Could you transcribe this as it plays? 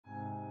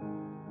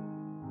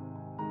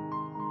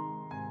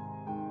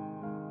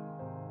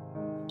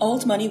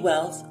Old money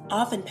wealth,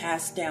 often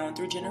passed down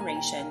through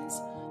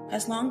generations,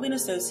 has long been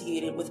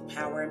associated with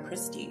power and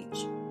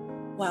prestige.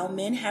 While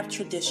men have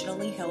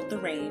traditionally held the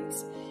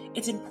reins,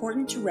 it's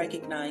important to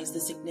recognize the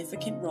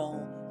significant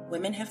role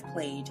women have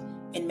played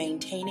in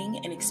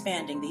maintaining and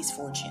expanding these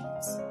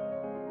fortunes.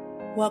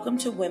 Welcome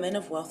to Women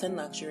of Wealth and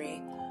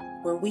Luxury,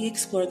 where we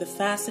explore the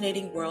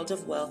fascinating world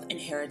of wealth and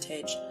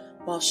heritage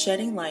while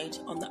shedding light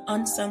on the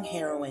unsung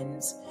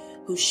heroines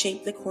who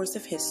shaped the course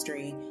of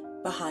history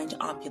behind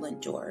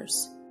opulent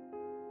doors.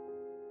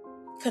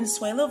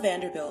 Consuelo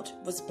Vanderbilt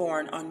was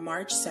born on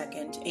March 2,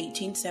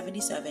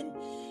 1877,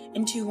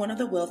 into one of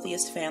the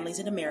wealthiest families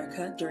in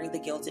America during the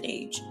Gilded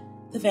Age,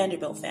 the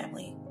Vanderbilt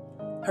family.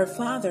 Her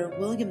father,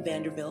 William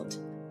Vanderbilt,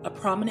 a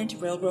prominent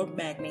railroad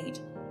magnate,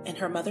 and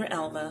her mother,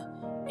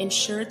 Alva,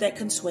 ensured that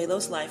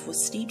Consuelo's life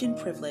was steeped in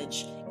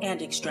privilege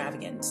and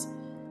extravagance.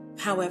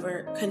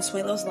 However,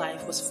 Consuelo's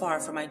life was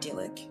far from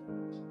idyllic.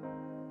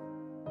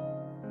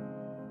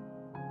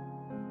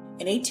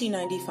 In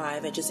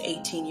 1895, at just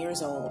 18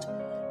 years old,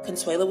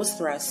 Consuelo was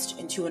thrust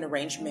into an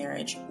arranged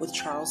marriage with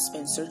Charles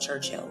Spencer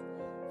Churchill,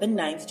 the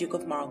 9th Duke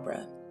of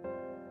Marlborough.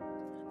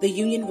 The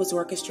union was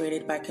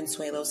orchestrated by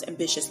Consuelo's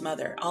ambitious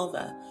mother,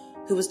 Alva,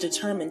 who was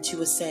determined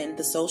to ascend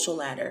the social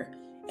ladder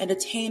and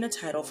attain a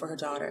title for her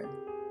daughter.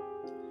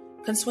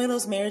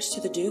 Consuelo's marriage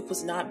to the Duke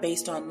was not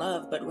based on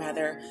love, but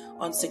rather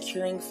on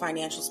securing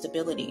financial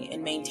stability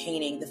and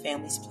maintaining the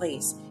family's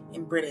place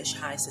in British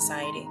high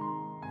society.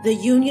 The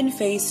union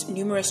faced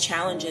numerous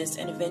challenges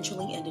and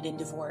eventually ended in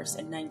divorce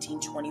in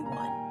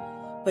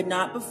 1921, but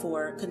not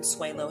before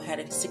Consuelo had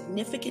a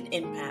significant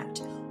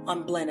impact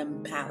on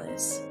Blenheim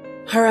Palace.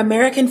 Her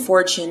American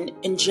fortune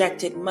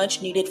injected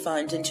much-needed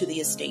funds into the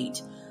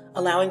estate,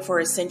 allowing for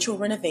essential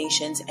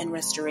renovations and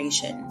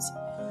restorations.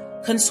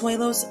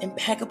 Consuelo's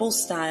impeccable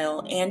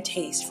style and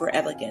taste for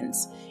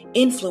elegance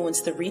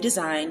influenced the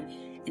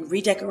redesign and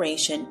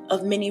redecoration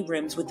of many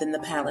rooms within the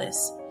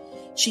palace.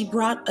 She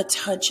brought a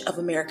touch of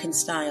American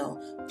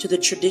style to the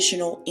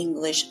traditional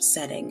English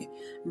setting,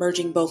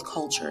 merging both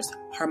cultures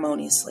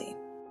harmoniously.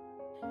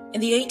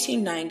 In the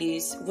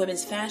 1890s,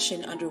 women's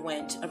fashion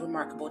underwent a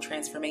remarkable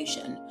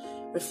transformation,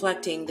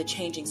 reflecting the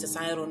changing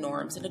societal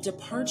norms and a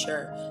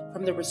departure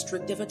from the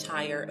restrictive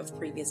attire of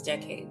previous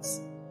decades.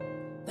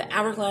 The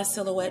hourglass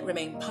silhouette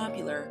remained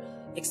popular,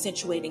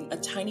 accentuating a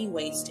tiny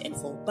waist and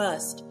full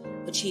bust,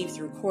 achieved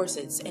through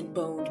corsets and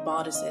boned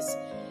bodices.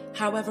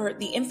 However,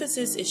 the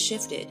emphasis is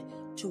shifted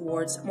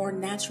towards more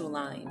natural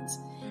lines,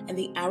 and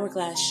the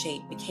hourglass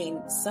shape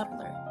became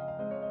subtler.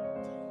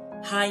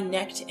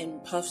 High-necked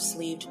and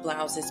puff-sleeved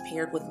blouses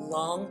paired with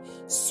long,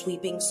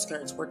 sweeping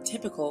skirts were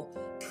typical,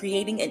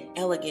 creating an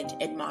elegant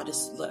and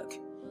modest look.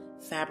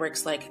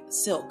 Fabrics like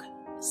silk,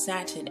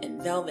 satin,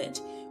 and velvet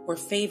were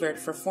favored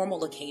for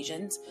formal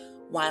occasions,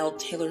 while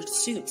tailored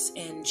suits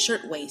and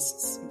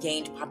shirtwaists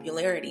gained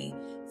popularity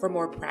for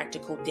more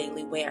practical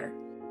daily wear.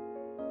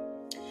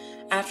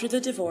 After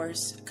the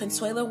divorce,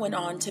 Consuelo went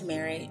on to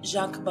marry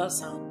Jacques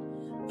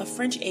Balsan, a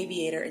French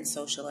aviator and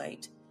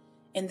socialite.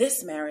 In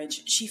this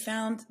marriage, she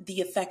found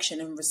the affection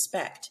and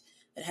respect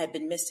that had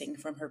been missing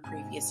from her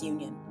previous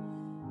union.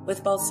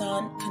 With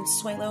Balsan,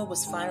 Consuelo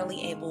was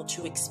finally able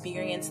to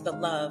experience the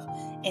love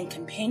and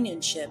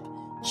companionship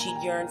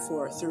she'd yearned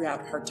for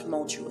throughout her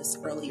tumultuous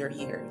earlier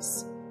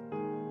years.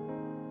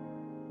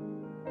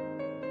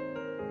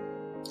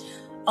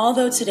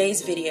 Although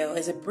today's video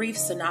is a brief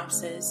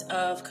synopsis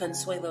of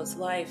Consuelo's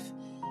life,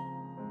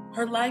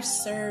 her life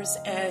serves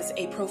as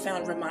a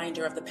profound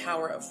reminder of the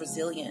power of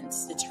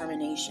resilience,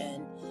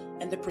 determination,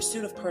 and the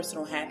pursuit of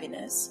personal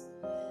happiness.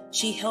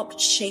 She helped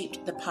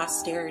shape the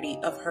posterity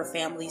of her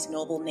family's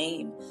noble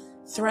name,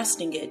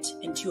 thrusting it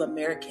into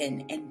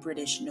American and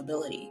British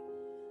nobility.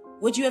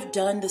 Would you have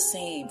done the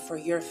same for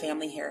your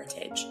family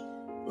heritage?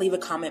 Leave a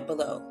comment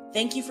below.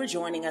 Thank you for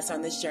joining us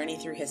on this journey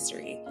through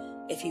history.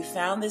 If you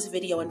found this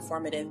video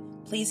informative,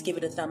 please give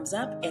it a thumbs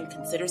up and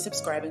consider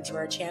subscribing to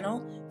our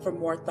channel for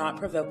more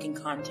thought-provoking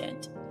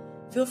content.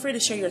 Feel free to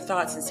share your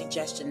thoughts and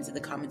suggestions in the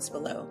comments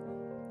below.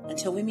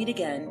 Until we meet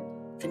again,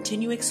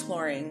 continue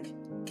exploring,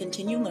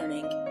 continue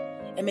learning,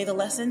 and may the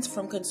lessons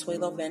from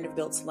Consuelo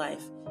Vanderbilt's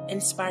life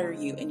inspire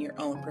you in your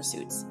own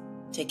pursuits.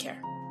 Take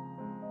care.